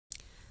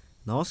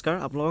নমস্কাৰ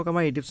আপোনালোকক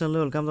আমাৰ ইউটিউব চেনেললৈ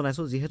ওয়েলকাম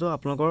জনাইছোঁ যিহেতু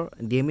আপোনালোকৰ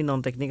ডিএমই নন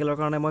টেকনিকেলৰ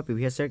কাৰণে মই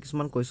প্ৰিভিয়াছ ইয়াৰ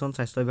কিছুমান কুৱেশ্যন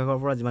স্বাস্থ্য বিভাগৰ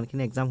পৰা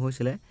যিমানখিনি এক্সাম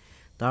হৈছিলে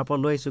তাৰ পৰা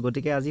লৈ আহিছোঁ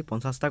গতিকে আজি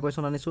 50টা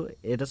কুৱেশ্যন আনিছোঁ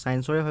এইটো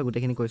সায়েন্সৰে হয়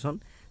গোটেইখিনি কুৱেশ্যন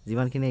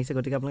যিমানখিনি আহিছে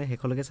গতিকে আপোনালোকে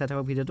শেষলৈকে চাই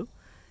থাকক ভিডিঅ'টো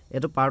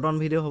এইটো পাৰ্ট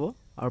 1 ভিডিঅ' হ'ব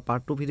আৰু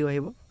পাৰ্ট 2 ভিডিঅ'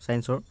 আহিব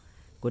সায়েন্সৰ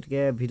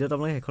গতিকে ভিডিঅ'টো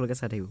আপোনালোকে শেষলৈকে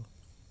চাই থাকিব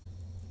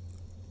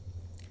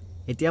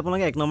এতিয়া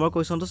আপোনালোকে 1 নম্বৰ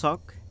কুৱেশ্যনটো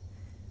চাওক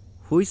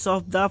which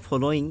of the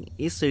following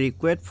is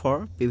required for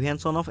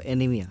prevention of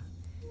anaemia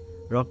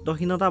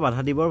ৰক্তহীনতা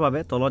বাধা দিবৰ বাবে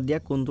তলত দিয়া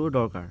কোনটোৰ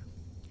দৰকাৰ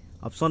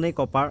option A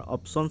copper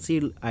option C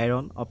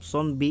iron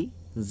option B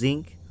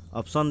zinc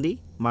option D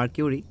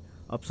mercury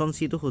option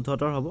সি টো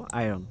শুদ্ধতৰ হ'ব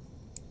আইৰণ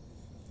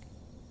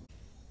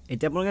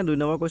এতিয়া আপোনালোকে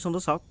 2 নম্বৰ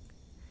কুৱেশ্যনটো চাওক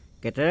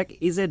cataract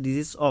is a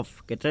disease of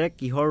cataract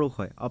কিহৰ ৰোগ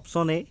হয়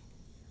option A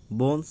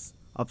bonds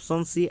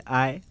option C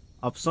I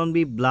option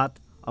B blood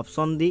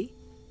option D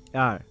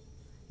air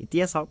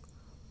এতিয়া চাওক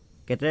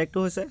কেটাৰেক্টটো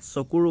হৈছে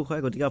চকুৰ ৰোগ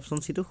হয় গতিকে অপশ্যন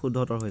সি টো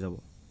শুদ্ধতৰ হৈ যাব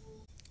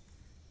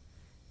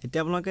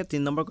এতিয়া আপোনালোকে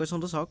 3 নম্বৰ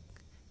কুৱেশ্যনটো চাওক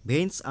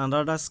ভেইনছ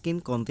আণ্ডাৰ দ্য স্কিন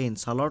কণ্টেইন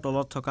ছালৰ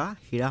তলত থকা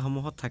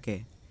হীৰাসমূহত থাকে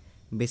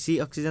বেছি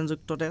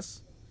অক্সিজেনযুক্ত তেজ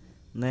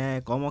নে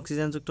কম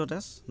অক্সিজেনযুক্ত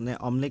তেজ নে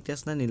অম্লিক তেজ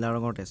নে নীলা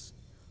ৰঙৰ তেজ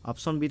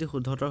অপশ্যন বি টো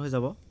শুদ্ধতৰ হৈ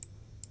যাব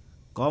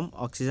কম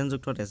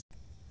অক্সিজেনযুক্ত তেজ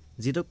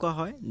যিটো কোৱা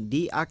হয়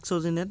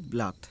ডিঅক্সিজেনেট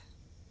ব্লাড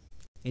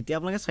এতিয়া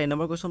আপোনালোকে 4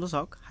 নম্বৰ কুৱেশ্যনটো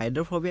চাওক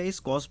হাইড্ৰফোবিয়া ইজ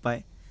কজ বাই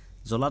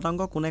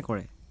জলাতংক কোনে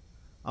কৰে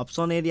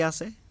অপশ্যন এ দিয়া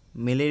আছে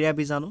মেলেৰিয়া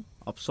বীজাণু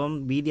অপশ্যন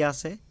বি দিয়া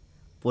আছে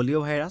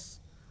পলিঅ' ভাইৰাছ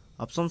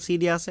অপশ্যন সি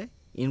দিয়া আছে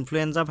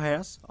ইনফ্লুয়েঞ্জা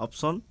ভাইৰাছ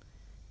অপশ্যন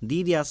ডি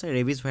দিয়া আছে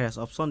ৰেবিছ ভাইৰাছ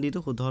অপশ্যন ডি টো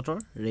শুদ্ধতৰ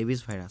ৰেবিছ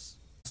ভাইৰাছ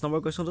 5 নম্বৰ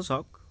কুৱেশ্যনটো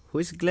চাওক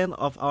which gland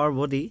of hour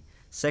body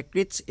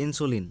সেক্ৰিটছ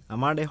insulin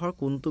আমাৰ দেহৰ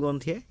কোনটো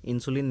গ্ৰন্থিয়ে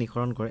ইনচুলিন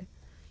নিঃসৰণ কৰে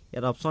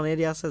ইয়াত অপশ্যন এ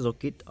দিয়া আছে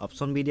যকৃত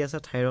অপশ্যন বি দিয়া আছে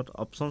থাইৰয়ড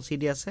অপশ্যন সি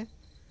দিয়া আছে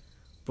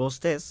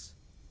প্ৰষ্টেট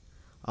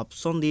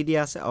অপশ্যন ডি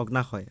দিয়া আছে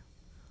অগ্নাশয়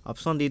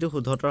অপশ্যন ডি টো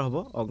শুদ্ধতৰ হ'ব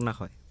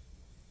অগ্নাশয়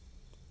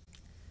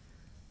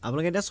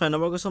আপোনালোকে এতিয়া 6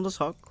 নম্বৰ কুৱেশ্যনটো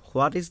চাওক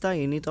what is the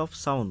unit of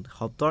sound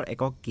শব্দৰ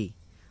একক কি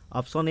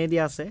অপশ্যন এ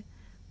দিয়া আছে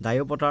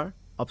ডায়োপটাৰ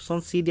অপশ্যন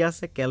সি দিয়া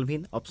আছে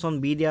কেলভিন অপশ্যন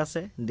বি দিয়া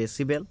আছে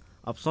ডেচিবেল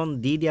অপশ্যন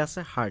ডি দিয়া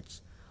আছে হাৰ্টছ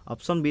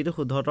অপশ্যন বি টো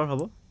শুদ্ধতৰ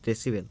হ'ব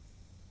ডেচিবেল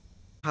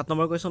 7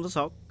 নম্বৰ কুৱেশ্যনটো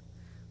চাওক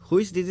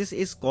which disease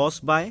is cause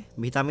by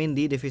vitamin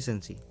D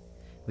deficiency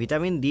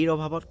vitamin ডিৰ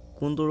অভাৱত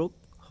কোনটো ৰোগ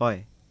হয়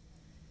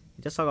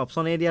এতিয়া চাওক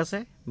অপশ্যন এ দিয়া আছে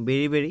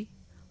বেৰি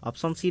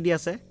অপশ্যন সি দিয়া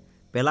আছে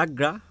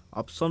পেলাগ্ৰা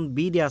অপশ্যন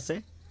বি দিয়া আছে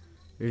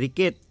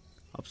ৰিকেট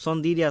অপশ্যন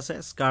ডি দিয়া আছে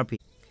স্কাৰ্পি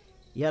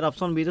ইয়াত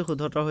অপশ্যন বি টো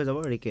শুদ্ধতৰ হৈ যাব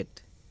ৰিকেট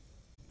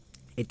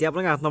এতিয়া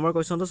আপোনালোকে 8 নম্বৰ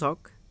কুৱেশ্যনটো চাওক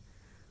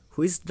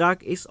which drug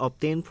is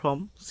obtain from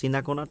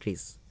চিনাকোনা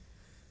trees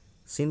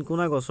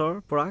cinchona গছৰ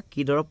পৰা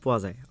কি দৰৱ পোৱা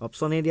যায়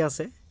অপশ্যন এ দিয়া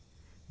আছে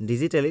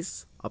ডিজিটেলিছ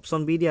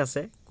অপশ্যন বি দিয়া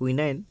আছে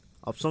কুইনাইন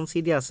অপশ্যন সি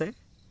দিয়া আছে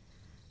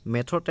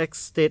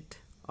মেথোট্ৰেক্সটেট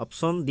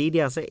অপশ্যন ডি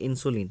দিয়া আছে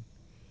ইনচুলিন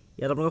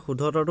ইয়াত আপোনালোকৰ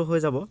শুদ্ধতৰটো হৈ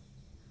যাব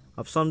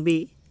অপশ্যন বি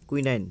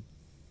কুইনাইন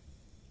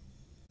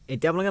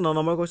এতিয়া আপোনালোকে 9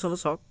 নম্বৰ কুৱেশ্যনটো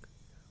চাওক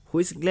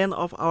which gland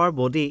of hour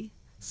body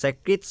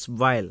সেক্ৰিটছ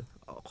বাইল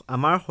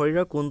আমাৰ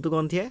শৰীৰৰ কোনটো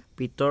গ্ৰন্থিয়ে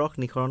পিত্তৰস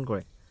নিঃসৰণ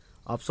কৰে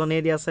অপশ্যন এ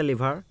দিয়া আছে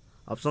লিভাৰ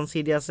অপশ্যন সি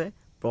দিয়া আছে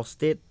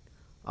প্ৰষ্টেট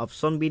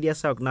অপশ্যন বি দিয়া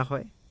আছে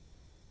অগ্নাশয়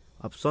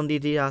অপশ্যন ডি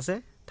দিয়া আছে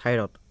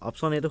থাইৰয়ড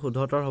অপশ্যন এ টো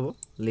শুদ্ধতৰ হ'ব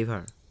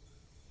লিভাৰ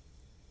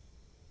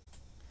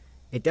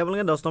এতিয়া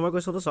আপোনালোকে 10 নম্বৰ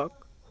কুৱেশ্যনটো চাওক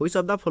which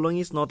of the following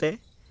is not a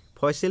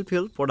fossil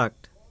fuel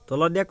product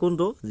তলত দিয়া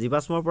কোনটো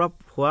জীৱাশ্মৰ পৰা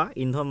হোৱা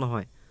ইন্ধন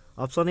নহয়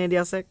অপশ্যন এ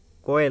দিয়া আছে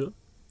কয়েল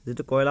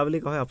যেটো কয়লা বুলি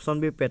কয় অপশ্যন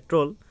বি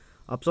পেট্ৰল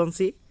অপশ্যন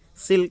সি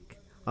সিল্ক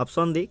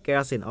অপশ্যন ডি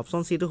কেৰাচিন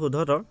অপশ্যন সি টো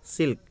শুদ্ধতৰ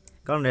সিল্ক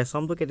কাৰণ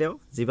ৰেচমটো কেতিয়াও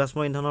জীৱাশ্ম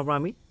ইন্ধনৰ পৰা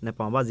আমি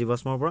নেপাওঁ বা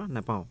জীৱাশ্মৰ পৰা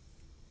নেপাওঁ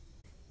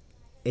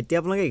এতিয়া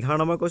আপোনালোকে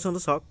 11 নম্বৰ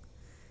কুৱেশ্যনটো চাওক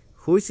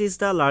which is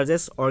the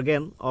largest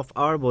organ of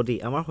hour body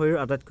আমাৰ শৰীৰৰ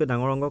আটাইতকৈ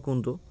ডাঙৰ অংগ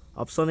কোনটো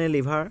option A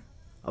liver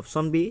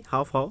option B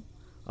হাওঁফাওঁ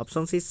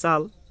অপশ্যন সি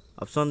ছাল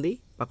অপশ্যন ডি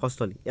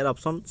পাকস্থলী ইয়াত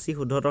অপশ্যন সি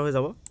শুদ্ধতৰ হৈ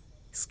যাব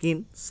স্কিন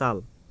ছাল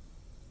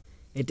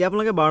এতিয়া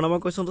আপোনালোকে 12 নম্বৰ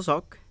কুৱেশ্যনটো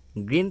চাওক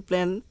গ্ৰীণ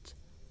প্লেণ্ট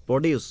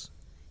প্ৰডিউচ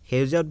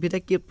সেউজীয়া উদ্ভিদে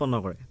কি উৎপন্ন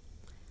কৰে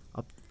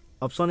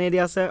অপশ্যন এ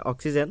দিয়া আছে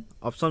অক্সিজেন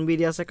অপশ্যন বি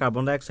দিয়া আছে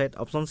কাৰ্বন ডাই অক্সাইড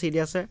অপশ্যন সি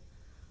দিয়া আছে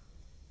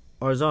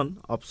অৰ্জন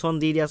অপশ্যন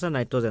ডি দিয়া আছে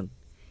নাইট্ৰজেন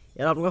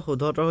ইয়াত আপোনালোকৰ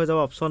শুদ্ধতৰ হৈ যাব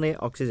অপশ্যন এ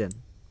অক্সিজেন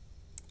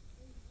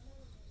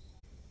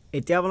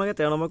এতিয়া আপোনালোকে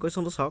 13 নম্বৰ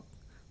কুৱেশ্যনটো চাওক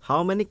হাউ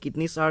many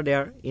kidneys are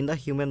there in the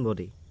human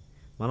body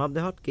মানৱ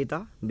দেহত কেইটা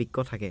বৃক্ক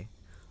থাকে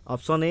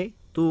option A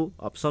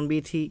 2 option B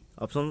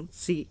 3 option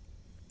C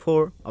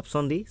 4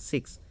 option D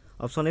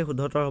 6 option A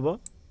শুদ্ধতৰ হ'ব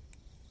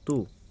 2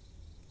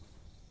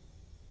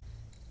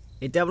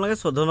 এতিয়া আপোনালোকে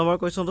 14 নম্বৰ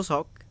কুৱেশ্যনটো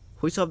চাওক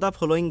which of the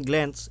following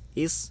glands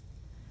is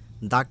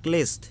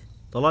ডাকলেষ্ট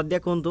তলত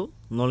দিয়া কোনটো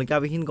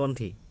নলিকাবিহীন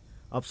গ্ৰন্থি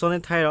option A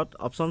thyroid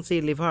option C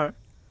liver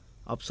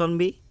option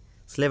B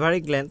slavery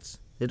glands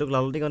যেটোক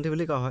লালতি গ্ৰন্থি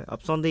বুলি কোৱা হয়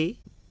অপশ্যন ডি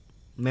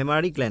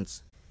মেমাৰী গ্লেণ্ডছ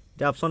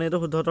এতিয়া অপশ্যন এ টো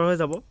শুদ্ধতৰ হৈ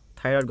যাব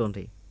থাইৰয়ড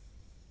গ্ৰন্থি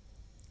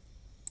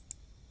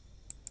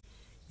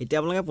এতিয়া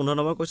আপোনালোকে 15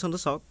 নম্বৰ কুৱেশ্যনটো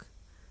চাওক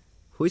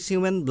which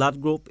human blood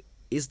group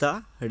is the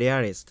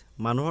rarest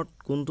মানুহৰ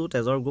কোনটো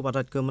তেজৰ গ্ৰুপ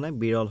আটাইতকৈ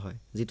বিৰল হয়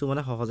যিটো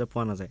সহজে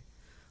পোৱা নাযায়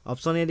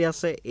অপশ্যন এ দিয়া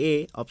আছে A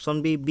option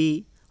B B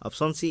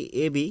option C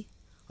A B,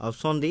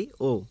 option D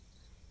অ'।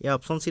 এই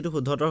অপশ্যন চিটো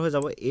শুদ্ধ উত্তৰ হৈ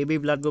যাব। এ বি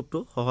ব্লাড গ্ৰুপটো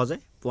সহজে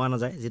পোৱা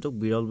নাযায়, যিটোক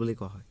বিৰল বুলি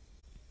কোৱা হয়।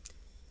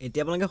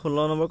 এতিয়া আপোনালোকে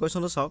 16 নম্বৰ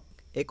কুৱেশ্যনটো চাওক।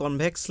 এ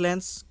কনভেক্স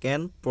লেন্স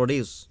কেন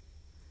প্ৰডিউচ।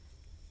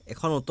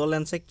 এখন উত্তল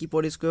লেন্সে কি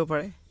প্ৰডিউচ কৰিব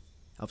পাৰে?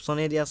 অপশ্যন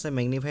এ দিয়া আছে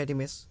মেগনিফাইড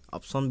ইমেজ,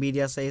 অপশ্যন বি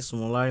দিয়া আছে এ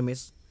স্মলাৰ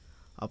ইমেজ,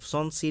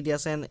 অপশ্যন চি দিয়া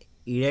আছে N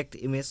erect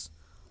image,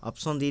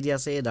 option D দিয়া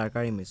আছে এ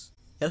ডাৰ্কাৰ ইমেজ।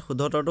 ইয়াত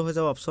শুদ্ধ উত্তৰটো হৈ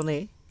যাব অপশ্যন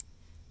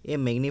এ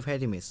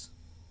মেগনিফাইড ইমেজ।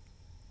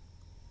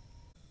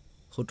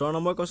 17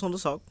 নম্বৰ কুৱেশ্যনটো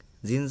চাওক।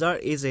 জিঞ্জাৰ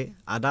ইজ এ,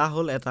 আদা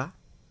হ'ল এটা।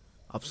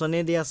 অপশ্যন এ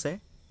দিয়া আছে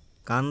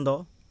কাণ্ড,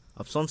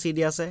 অপশ্যন চি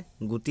দিয়া আছে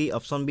গুটি,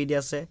 অপশ্যন বি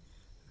দিয়া আছে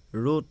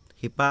ৰুট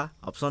শিপা,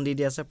 অপশ্যন ডি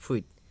দিয়া আছে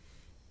ফ্ৰুইট।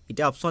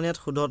 এতিয়া অপশ্যন ইয়াত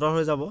শুদ্ধ উত্তৰ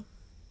হৈ যাব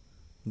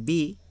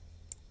বি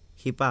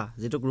শিপা,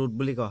 যিটোক ৰুট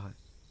বুলি কোৱা হয়।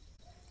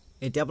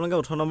 এতিয়া আপোনালোকে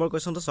 18 নম্বৰ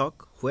কুৱেশ্যনটো চাওক।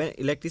 হুৱেন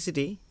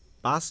ইলেক্ট্ৰিচিটি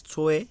পাছ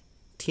থ্ৰু এ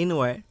থিন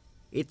ৱায়াৰ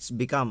ইটছ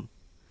বিকাম।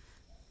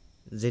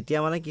 যেতিয়া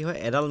মানে কি হয়,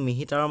 এডাল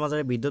মিহি তাৰৰ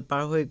মাজেৰে বিদ্যুৎ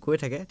পাৰ হৈ গৈ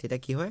থাকে,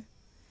 তেতিয়া কি হয়?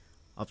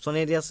 অপশ্যন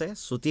এ দিয়া আছে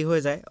চুটি হৈ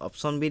যায়,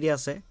 অপশ্যন বি দিয়া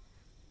আছে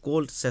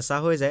কোল্ড চেঁচা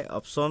হৈ যায়,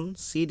 অপশ্যন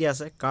চি দিয়া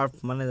আছে কাৰ্ভ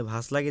মানে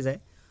ভাঁজ লাগি যায়,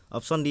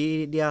 অপশ্যন ডি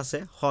দিয়া আছে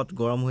হট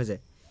গৰম হৈ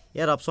যায়।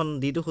 ইয়াত অপশ্যন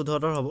ডিটো শুদ্ধ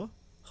উত্তৰ হ'ব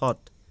হট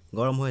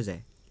গৰম হৈ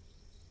যায়।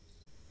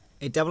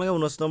 এতিয়া আপোনালোকে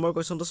 19 নম্বৰ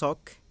কুৱেশ্যনটো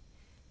চাওক।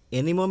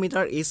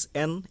 এনিমোমিটাৰ is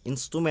an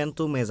instrument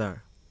two measure.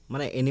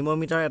 মানে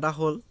এনিমোমিটাৰ এটা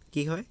হ'ল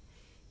কি হয়?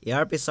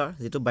 এয়াৰ প্ৰেছাৰ,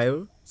 যিটো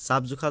বায়ুৰ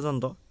চাপ জোখা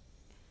যন্ত্ৰ।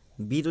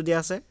 বিটো দিয়া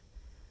আছে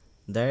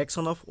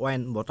ডাইৰেকশ্যন অফ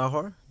ৱাইণ্ড,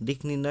 বতাহৰ দিশ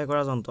নিৰ্ণয়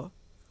কৰা যন্ত্ৰ।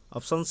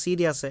 অপশ্যন চি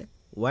দিয়া আছে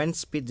ৱাইণ্ড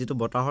স্পীড, যিটো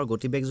বতাহৰ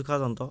গতিবেগ জোখা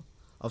যন্ত্ৰ।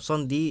 অপশ্যন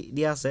ডি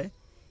দিয়া আছে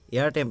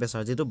এয়াৰ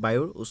টেম্পাৰেচাৰ, যিটো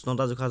বায়ুৰ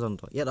উষ্ণতা জোখা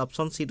যন্ত্ৰ। ইয়াত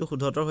অপশ্যন চিটো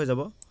শুদ্ধ উত্তৰ হৈ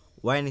যাব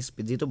ৱাইণ্ড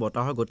স্পীড, যিটো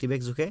বতাহৰ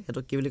গতিবেগ জোখে,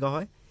 সেইটো কি বুলি কোৱা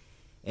হয়?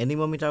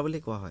 এনিমোমিটাৰ বুলি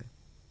কোৱা হয়।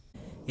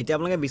 এতিয়া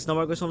আপোনালোকে 20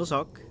 নম্বৰ কুৱেশ্যনটো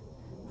চাওক।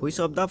 Which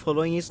of the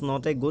following is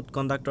not a good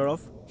conductor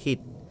of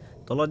heat.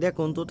 তলত দিয়া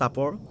কোনটো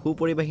তাপৰ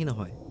সুপৰিবাহী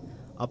নহয়?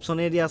 অপশ্যন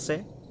এ দিয়া আছে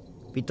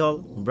পিতল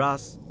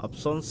ব্ৰাছ,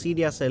 অপশ্যন চি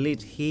দিয়া আছে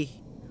লিড সীহ,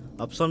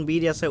 অপশ্যন বি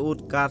দিয়া আছে উড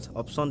কাঠ,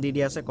 অপশ্যন ডি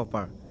দিয়া আছে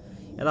কপাৰ।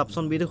 ইয়াত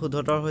অপশ্যন বিটো শুদ্ধ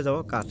উত্তৰ হৈ যাব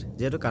কাঠ,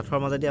 যিহেতু কাঠৰ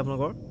মাজেদি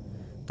আপোনালোকৰ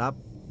তাপ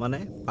মানে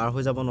পাৰ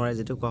হৈ যাব নোৱাৰে,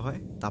 যিটো কোৱা হয়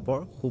তাপৰ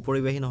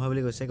সুপৰিবাহী নহয়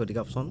বুলি কৈছে, গতিকে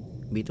অপশ্যন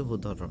বিটো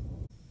শুদ্ধ উত্তৰ।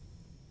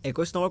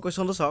 21 নম্বৰ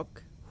কুৱেশ্যনটো চাওক।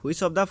 Which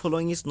of the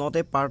following is not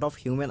a part of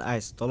human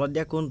ice. তলত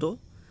দিয়া কোনটো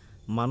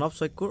মানৱ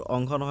চক্ষুৰ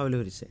অংশ নহয় বুলি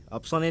সুধিছে?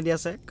 অপশ্যন এ দিয়া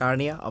আছে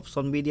কাৰ্নিয়া,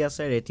 অপশ্যন বি দিয়া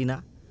আছে ৰেটিনা,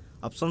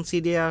 অপশ্যন চি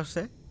দিয়া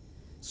আছে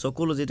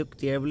চকুলো, যিটো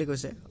টিয়াৰ বুলি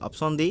কৈছে,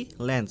 অপশ্যন ডি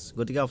লেন্স।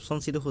 গতিকে অপশ্যন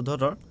চিটো শুদ্ধ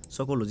উত্তৰ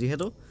চকুলো,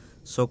 যিহেতু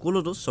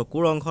চকুলোটো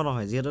চকুৰ অংশ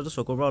নহয়, যিহেতু এইটো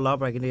চকুৰ পৰা ওলাব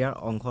পাৰে, কিন্তু ইয়াৰ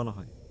অংশ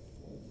নহয়।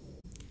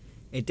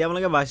 এতিয়া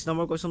আপোনালোকে 22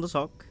 নম্বৰ কুৱেশ্যনটো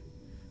চাওক।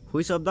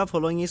 Which of the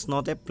following is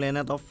not a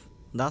planet of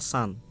the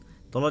sun.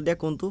 তলত দিয়া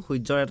কোনটো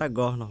সূৰ্যৰ এটা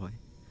গ্ৰহ নহয়?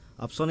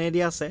 অপশ্যন এ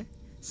দিয়া আছে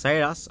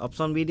চাইৰাছ,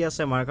 অপশ্যন বি দিয়া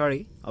আছে মাৰ্কাৰী,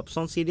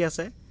 অপশ্যন চি দিয়া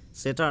আছে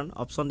চেটাৰ্ণ,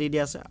 অপশ্যন ডি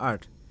দিয়া আছে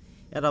আৰ্থ।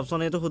 ইয়াত অপশ্যন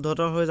এটো শুদ্ধ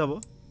উত্তৰ হৈ যাব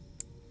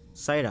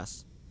চাইৰাছ।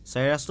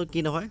 চাইৰাছটো কি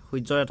নহয়?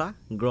 সূৰ্যৰ এটা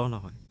গ্ৰহ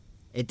নহয়।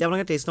 এতিয়া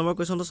আপোনালোকে 23 নম্বৰ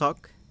কুৱেশ্যনটো চাওক।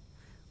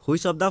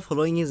 Which of the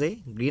following is a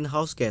green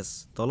house gas.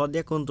 তলত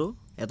দিয়া কোনটো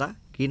এটা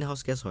গ্ৰীণ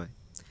হাউচ গেছ হয়?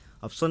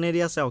 অপশ্যন এ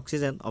দিয়া আছে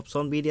অক্সিজেন,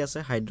 অপশ্যন বি দিয়া আছে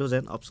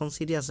হাইড্ৰজেন, অপশ্যন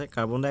চি দিয়া আছে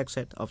কাৰ্বন ডাই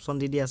অক্সাইড, অপশ্যন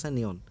ডি দিয়া আছে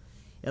নিয়ন।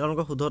 ইয়াত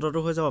আপোনালোকৰ শুদ্ধ উত্তৰটো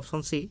হৈ যাব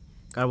অপশ্যন চি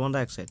কাৰ্বন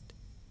ডাই অক্সাইড।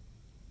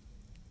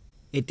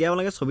 এতিয়া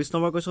আপোনালোকে 24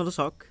 নম্বৰ কুৱেশ্যনটো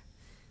চাওক।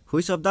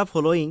 Which of the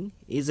following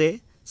is a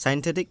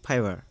চাইন্থেটিক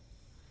fibre.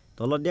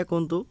 তলত দিয়া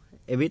কোনটো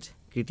এবিধ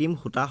কৃত্ৰিম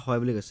সূতা হয়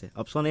বুলি কৈছে?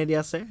 অপশ্যন এ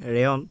দিয়া আছে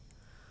ৰেয়ন,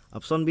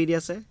 অপশ্যন বি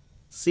দিয়া আছে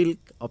চিল্ক,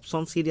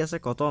 অপশ্যন চি দিয়া আছে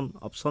কটন,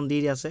 অপশ্যন ডি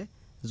দিয়া আছে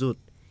জুট।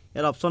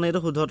 ইয়াত অপশ্যন এটো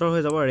শুদ্ধ উত্তৰ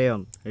হৈ যাব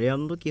ৰেয়ন।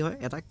 ৰেয়নটো কি হয়?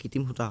 এটা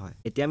কৃত্ৰিম সূতা হয়।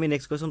 এতিয়া আমি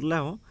নেক্সট কুৱেশ্যনটোলৈ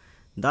আহোঁ।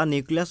 The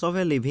nucleus of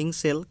a living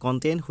cell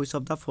contain which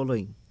of the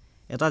following.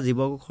 এটা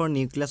জীৱকোষৰ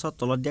নিউক্লিয়াছত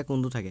তলত দিয়া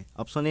কোনটো থাকে?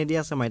 অপশ্যন এ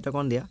দিয়া আছে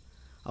মাইটকণ্ড্ৰিয়া,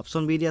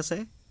 অপশ্যন বি দিয়া আছে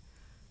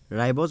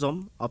ৰাইব'জম,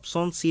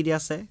 অপশ্যন চি দিয়া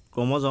আছে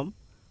ক্ৰম'জম,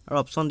 আৰু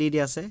অপশ্যন ডি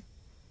দিয়া আছে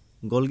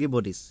গল্গি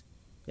বডিজ।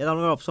 ইয়াত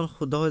আপোনালোকৰ অপশ্যন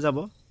শুদ্ধ হৈ যাব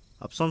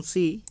অপশ্যন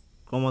চি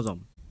ক্ৰম'জম।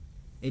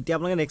 এতিয়া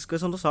আপোনালোকে নেক্সট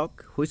কুৱেশ্যনটো চাওক।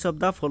 Which of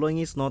the following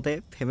is not a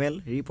female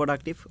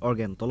reproductive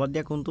organ. তলত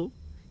দিয়া কোনটো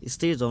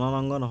স্ত্ৰীৰ জনন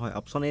অংগ নহয়?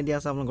 অপশ্যন এ দিয়া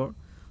আছে আপোনালোকৰ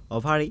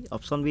অভাৰী,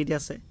 অপশ্যন বি দিয়া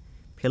আছে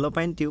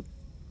ফেলোপাইন টিউব,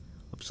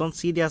 অপশ্যন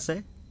চি দিয়া আছে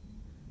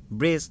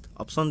ব্ৰেষ্ট,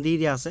 অপশ্যন ডি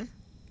দিয়া আছে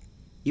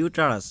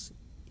ইউটাৰাছ।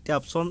 এতিয়া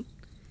অপশ্যন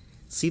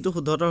চিটো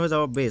শুদ্ধ উত্তৰ হৈ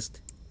যাব ব্ৰেষ্ট।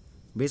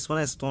 ব্ৰেষ্ট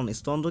মানে স্তন,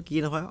 স্তনটো কি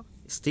নহয়?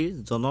 স্ত্ৰীৰ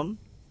জনন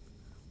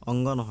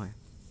অংগ নহয়।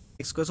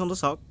 নেক্সট কুৱেশ্যনটো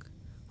চাওক।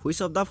 Which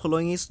of the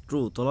following is true.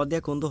 তলত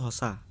দিয়া কোনটো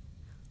সঁচা?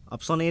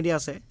 অপশ্যন এ দিয়া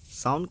আছে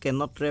sound can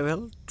not travel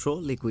through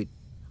liquid.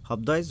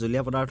 শব্দই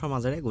জলীয় পদাৰ্থৰ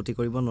মাজেৰে গতি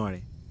কৰিব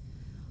নোৱাৰে।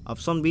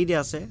 অপশ্যন বি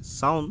দিয়া আছে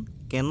sound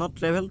can not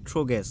travel through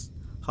gas.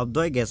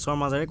 শব্দই গেছৰ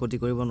মাজেৰে গতি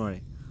কৰিব নোৱাৰে।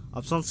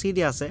 অপশ্যন চি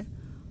দিয়া আছে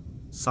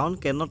sound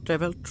can not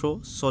travel through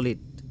solid.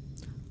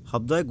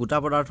 শব্দই গোটা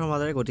পদাৰ্থৰ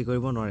মাজেৰে গতি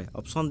কৰিব নোৱাৰে।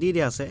 অপশ্যন ডি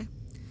দিয়া আছে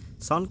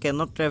sound can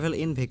not travel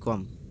in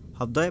vacuum.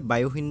 শব্দই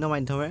বায়ুশূন্য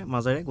মাধ্যমেৰে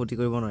মাজেৰে গতি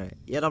কৰিব নোৱাৰে।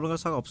 ইয়াত আপোনালোকে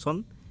চাওক অপশ্যন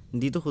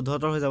ডিটো শুদ্ধ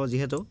উত্তৰ হৈ যাব,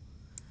 যিহেতু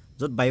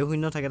য'ত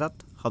বায়ুশূন্য থাকে তাত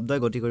শব্দই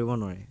গতি কৰিব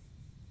নোৱাৰে।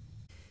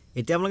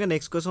 এতিয়া আপোনালোকে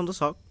নেক্সট কুৱেশ্যনটো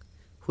চাওক।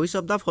 Which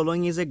of the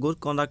following is a good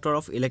conductor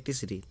of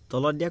electricity.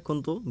 তলত দিয়া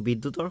কোনটো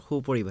বিদ্যুতৰ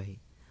সুপৰিবাহী?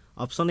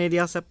 অপশ্যন এ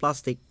দিয়া আছে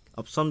প্লাষ্টিক,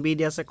 অপশ্যন বি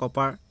দিয়া আছে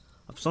কপাৰ,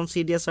 অপশ্যন চি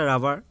দিয়া আছে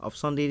ৰাবাৰ,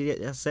 অপশ্যন ডি দিয়া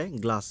আছে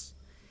গ্লাছ।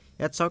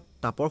 ইয়াত চাওক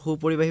তাপৰ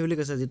সুপৰিবাহী বুলি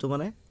কৈছে, যিটো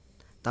মানে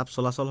তাপ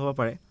চলাচল হ'ব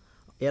পাৰে।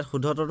 ইয়াত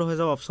শুদ্ধ উত্তৰটো হৈ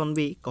যাব অপশ্যন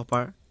বি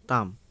কপাৰ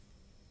তাম।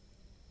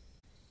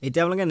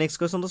 এতিয়া আপোনালোকে নেক্সট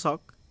কুৱেশ্যনটো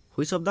চাওক,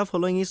 which of the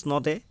following is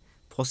not a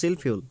fossil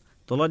fuel.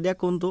 তলত দিয়া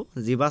কোনটো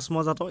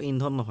জীৱাশ্মজাত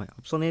ইন্ধন নহয়।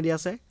 অপশ্যন এ দিয়া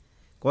আছে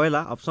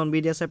কয়লা, অপশ্যন বি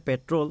দিয়া আছে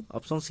পেট্ৰল,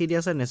 অপশ্যন চি দিয়া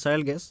আছে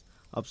নেচাৰেল গেছ,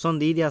 অপশ্যন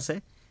ডি দিয়া আছে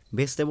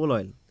ভেজিটেবল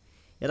অইল।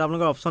 ইয়াত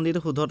আপোনালোকৰ অপশ্যন ডিটো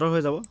শুদ্ধ উত্তৰ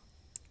হৈ যাব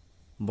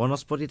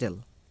বনস্পতি তেল।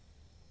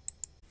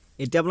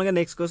 এতিয়া আপোনালোকে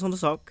নেক্সট কুৱেশ্যনটো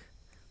চাওক,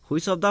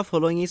 which of the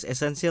following is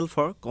essential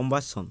for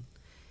কম্বাছন।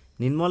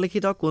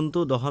 নিম্নলিখিত কোনটো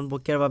দহন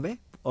প্ৰক্ৰিয়াৰ বাবে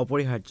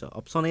অপৰিহাৰ্য।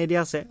 অপশ্যন এ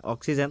দিয়া আছে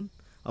অক্সিজেন,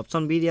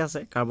 অপশ্যন বি দিয়া আছে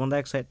কাৰ্বন ডাই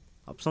অক্সাইড,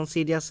 অপশ্যন চি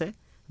দিয়া আছে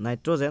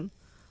নাইট্ৰজেন,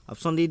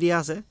 অপশ্যন ডি দিয়া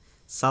আছে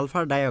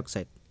ছালফাৰ ডাই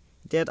অক্সাইড।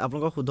 এতিয়া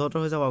আপোনালোকৰ শুদ্ধ উত্তৰ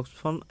হৈ যাব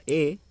অপশ্যন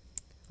এ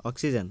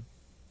অক্সিজেন।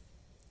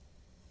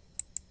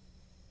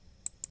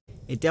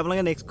 এতিয়া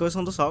আপোনালোকে নেক্সট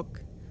কুৱেশ্যনটো চাওক,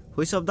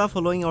 which of the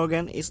following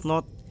organ is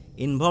not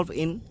involve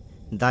in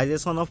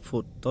digestion of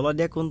food. তলত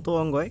দিয়া কোনটো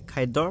অংগই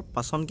খাদ্যৰ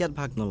পাচনক্ৰিয়াত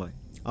ভাগ নলয়।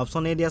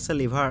 অপশ্যন এ দিয়া আছে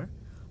লিভাৰ,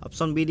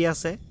 অপশ্যন বি দিয়া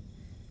আছে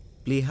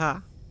প্লিহা,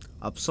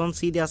 অপশ্যন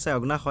চি দিয়া আছে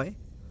অগ্নাশয়,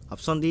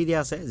 অপশ্যন ডি দিয়া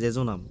আছে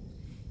জেজুনাম।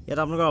 ইয়াত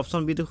আপোনালোকৰ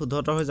অপশ্যন বিটো শুদ্ধ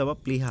উত্তৰ হৈ যাব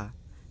প্লিহা,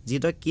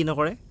 যিটোৱে কি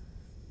নকৰে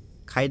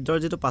খাদ্যৰ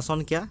যিটো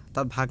পাচনক্ৰিয়া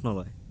তাত ভাগ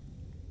নলয়।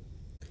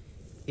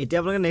 এতিয়া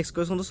আপোনালোকে নেক্সট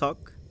কুৱেশ্যনটো চাওক,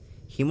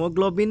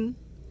 haemoglobin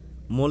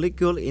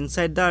molecule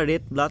inside the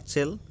red blood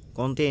cell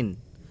contain.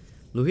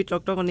 Lohit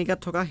ৰক্তকণিকাত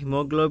থকা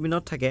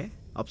হিমোগ্ল'বিনত থাকে।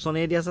 অপশ্যন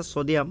এ দিয়া আছে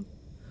ছ'ডিয়াম,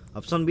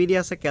 অপশ্যন বি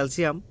দিয়া আছে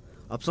কেলছিয়াম,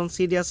 অপশ্যন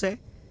চি দিয়া আছে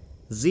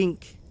জিংক,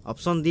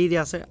 অপশ্যন ডি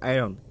দিয়া আছে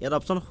আইৰণ। ইয়াত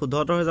অপশ্যন শুদ্ধ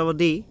উত্তৰ হৈ যাব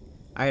ডি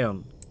আইৰণ।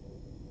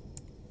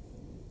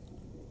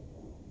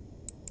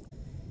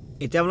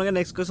 এতিয়া আপোনালোকে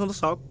নেক্সট কুৱেশ্যনটো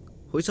চাওক,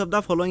 which of the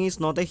following is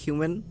not a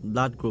human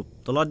blood group.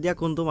 তলত দিয়া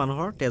কোনটো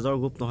মানুহৰ তেজৰ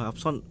গ্ৰুপ নহয়।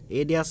 অপশ্যন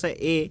এ দিয়া আছে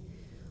এ,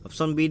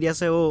 অপশ্যন বি দিয়া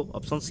আছে অ',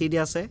 অপশ্যন চি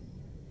দিয়া আছে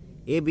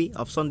এ বি,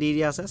 অপশ্যন ডি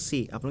দিয়া আছে চি।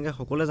 আপোনালোকে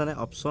সকলোৱে জানে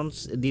অপশ্যন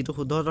ডিটো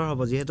শুদ্ধ উত্তৰ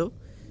হ'ব, যিহেতু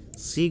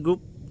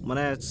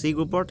চি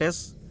গ্ৰুপৰ তেজ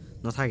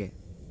নাথাকে।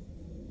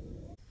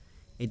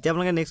 এতিয়া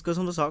আপোনালোকে নেক্সট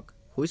কুৱেশ্যনটো চাওক,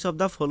 which of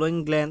the following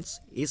glands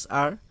is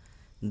R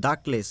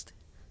ডাকলিষ্ট।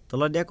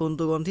 তলত দিয়া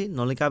কোনটো গ্ৰন্থি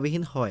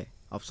নলিকাবিহীন হয়।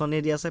 অপশ্যন এ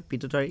দিয়া আছে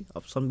পিটুটাৰী,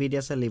 অপশ্যন বি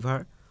দিয়া আছে লিভাৰ,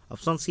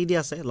 অপশ্যন চি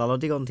দিয়া আছে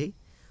লালতী গ্ৰন্থি,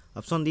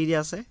 অপশ্যন ডি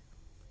দিয়া আছে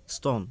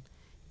ষ্ট'ন।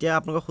 এতিয়া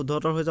আপোনালোকৰ শুদ্ধ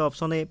উত্তৰ হৈ যাব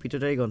অপশ্যন এ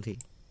পিটুটাৰী গ্ৰন্থি।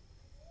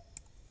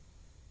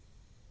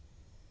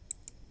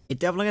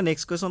 এতিয়া আপোনালোকে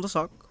নেক্সট কুৱেশ্যনটো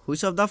চাওক,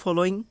 which of the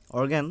following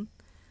organ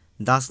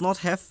does not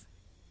have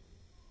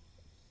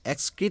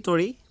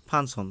এক্সক্ৰিটৰী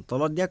function.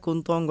 তলত দিয়া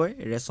কোনটো অংগই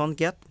ৰেচন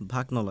ক্ৰিয়াত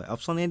ভাগ নলয়।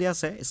 অপশ্যন এ দিয়া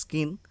আছে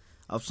স্কিন,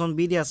 অপশ্যন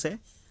বি দিয়া আছে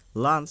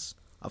লাঞ্চ,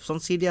 অপশ্যন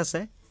চি দিয়া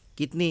আছে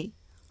কিডনী,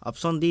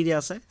 অপশ্যন ডি দিয়া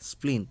আছে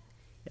স্প্লিন।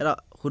 এটা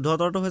শুদ্ধ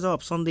উত্তৰটো হৈ যাব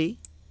অপশ্যন ডি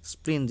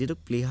স্প্লিন, যিটোক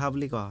প্লিহা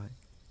বুলি কোৱা হয়।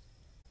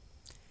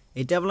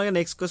 এতিয়া আপোনালোকে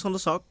নেক্সট কুৱেশ্যনটো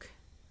চাওক,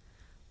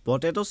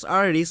 পটেটোছ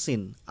আৰ ৰিচ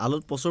ইন।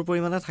 আলুত প্ৰচুৰ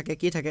পৰিমাণে থাকে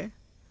কি থাকে।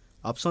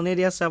 অপশ্যন এ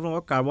দিয়া আছে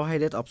আপোনালোকৰ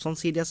কাৰ্বহাইড্ৰেট, অপশ্যন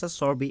চি দিয়া আছে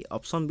চৰ্বি,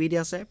 অপশ্যন বি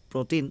দিয়া আছে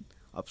প্ৰ'টিন,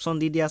 অপশ্যন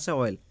ডি দিয়া আছে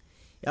অইল।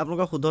 ইয়াত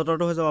আপোনালোকৰ শুদ্ধ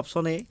উত্তৰটো হৈ যাব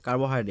অপশ্যন এ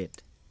কাৰ্বহাইড্ৰেট।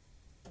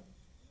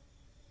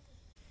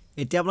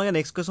 এতিয়া আপোনালোকে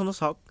নেক্সট কুৱেশ্যনটো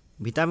চাওক,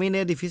 ভিটামিন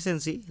এ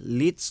ডিফিচিয়েঞ্চি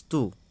লিডছ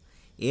টু।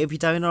 এ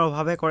ভিটামিনৰ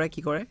অভাৱে কৰে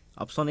কি কৰে।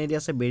 অপশ্যন এ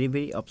দিয়া আছে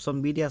বেৰি, অপশ্যন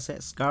বি দিয়া আছে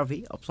স্কাৰ্ভি,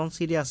 অপশ্যন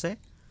চি দিয়া আছে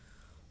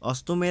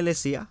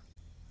অষ্টুমেলেচিয়া,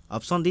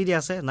 অপশ্যন ডি দিয়া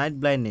আছে নাইট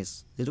ব্লাইণ্ডনেছ,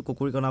 যিটো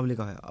কুকুৰীকণা বুলি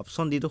কোৱা হয়।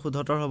 অপশ্যন ডিটো শুদ্ধ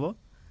উত্তৰ হ'ব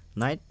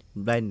নাইট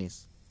ব্লাইণ্ডনেছ।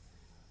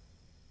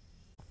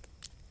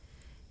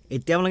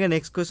 এতিয়া আপোনালোকে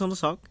নেক্সট কুৱেশ্যনটো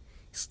চাওক,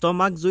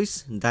 ষ্টমাক জুইচ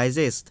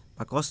ডাইজেষ্ট।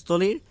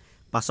 পাকস্থলীৰ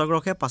পাচক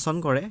ৰসে পাচন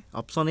কৰে।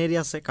 অপশ্যন এ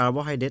দিয়া আছে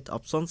কাৰ্বহাইড্ৰেট,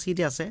 অপশ্যন চি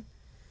দিয়া আছে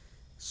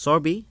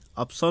চৰ্বি,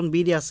 অপশ্যন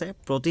বি দিয়া আছে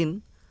প্ৰ'টিন,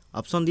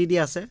 অপশ্যন ডি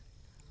দিয়া আছে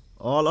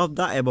অল অফ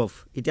দ্য এবভ।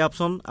 এতিয়া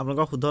অপশ্যন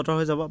আপোনালোকৰ শুদ্ধ উত্তৰ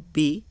হৈ যাব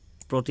বি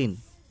প্ৰ'টিন।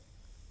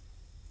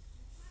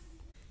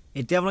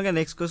 এতিয়া আপোনালোকে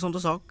নেক্সট কুৱেশ্যনটো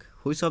চাওক,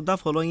 which of the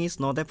following is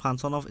not a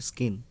function of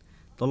skin.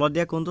 তলত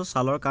দিয়া কোনটো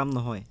ছালৰ কাম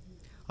নহয়।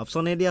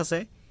 অপশ্যন এ দিয়া আছে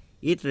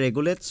ইট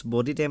ৰেগুলেটছ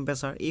বডি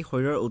টেম্পাৰেচাৰ, ই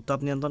শৰীৰৰ উত্তাপ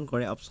নিয়ন্ত্ৰণ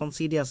কৰে। অপশ্যন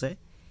চি দিয়া আছে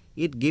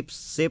it gives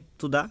shape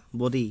to the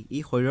body, ই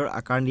শৰীৰৰ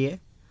আকাৰ দিয়ে।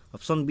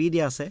 অপশ্যন বি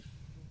দিয়া আছে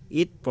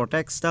it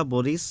প্ৰটেক্টছ the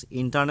bodies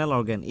internal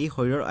organ, ই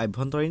শৰীৰৰ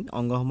আভ্যন্তৰীণ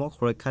অংগসমূহক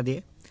সুৰক্ষা দিয়ে।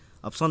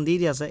 অপশ্যন ডি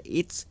দিয়া আছে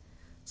ইটছ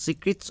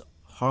চিক্ৰিটছ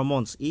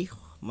হৰম'নছ, ই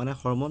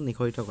হৰম'ন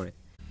নিঃসৰিত কৰে।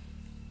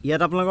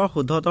 ইয়াত আপোনালোকৰ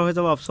শুদ্ধ উত্তৰ হৈ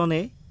যাব option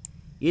A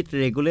it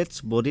ৰেগুলেটছ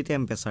body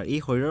temperature, ই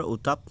শৰীৰৰ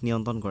উত্তাপ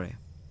নিয়ন্ত্ৰণ কৰে।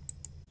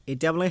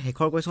 এতিয়া আপোনালোকে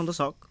শেষৰ কুৱেশ্যনটো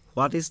চাওক,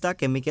 what is the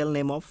chemical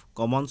name of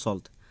common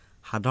salt.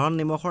 সাধাৰণ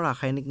নিমখৰ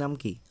ৰাসায়নিক নাম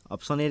কি।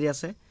 অপশ্যন এ দিয়া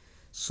আছে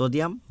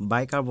ছ'ডিয়াম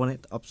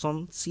বাইকাৰ্বনেট, অপশ্যন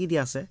চি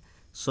দিয়া আছে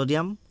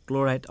ছ'ডিয়াম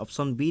ক্ল'ৰাইড,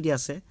 অপশ্যন বি দিয়া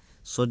আছে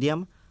ছ'ডিয়াম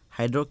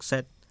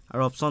হাইড্ৰক্সাইড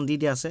আৰু অপশ্যন ডি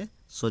দিয়া আছে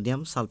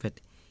ছ'ডিয়াম ছালফেট।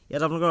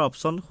 ইয়াত আপোনালোকৰ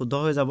অপশ্যন শুদ্ধ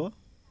হৈ যাব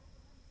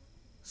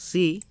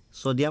চি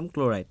ছ'ডিয়াম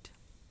ক্ল'ৰাইড।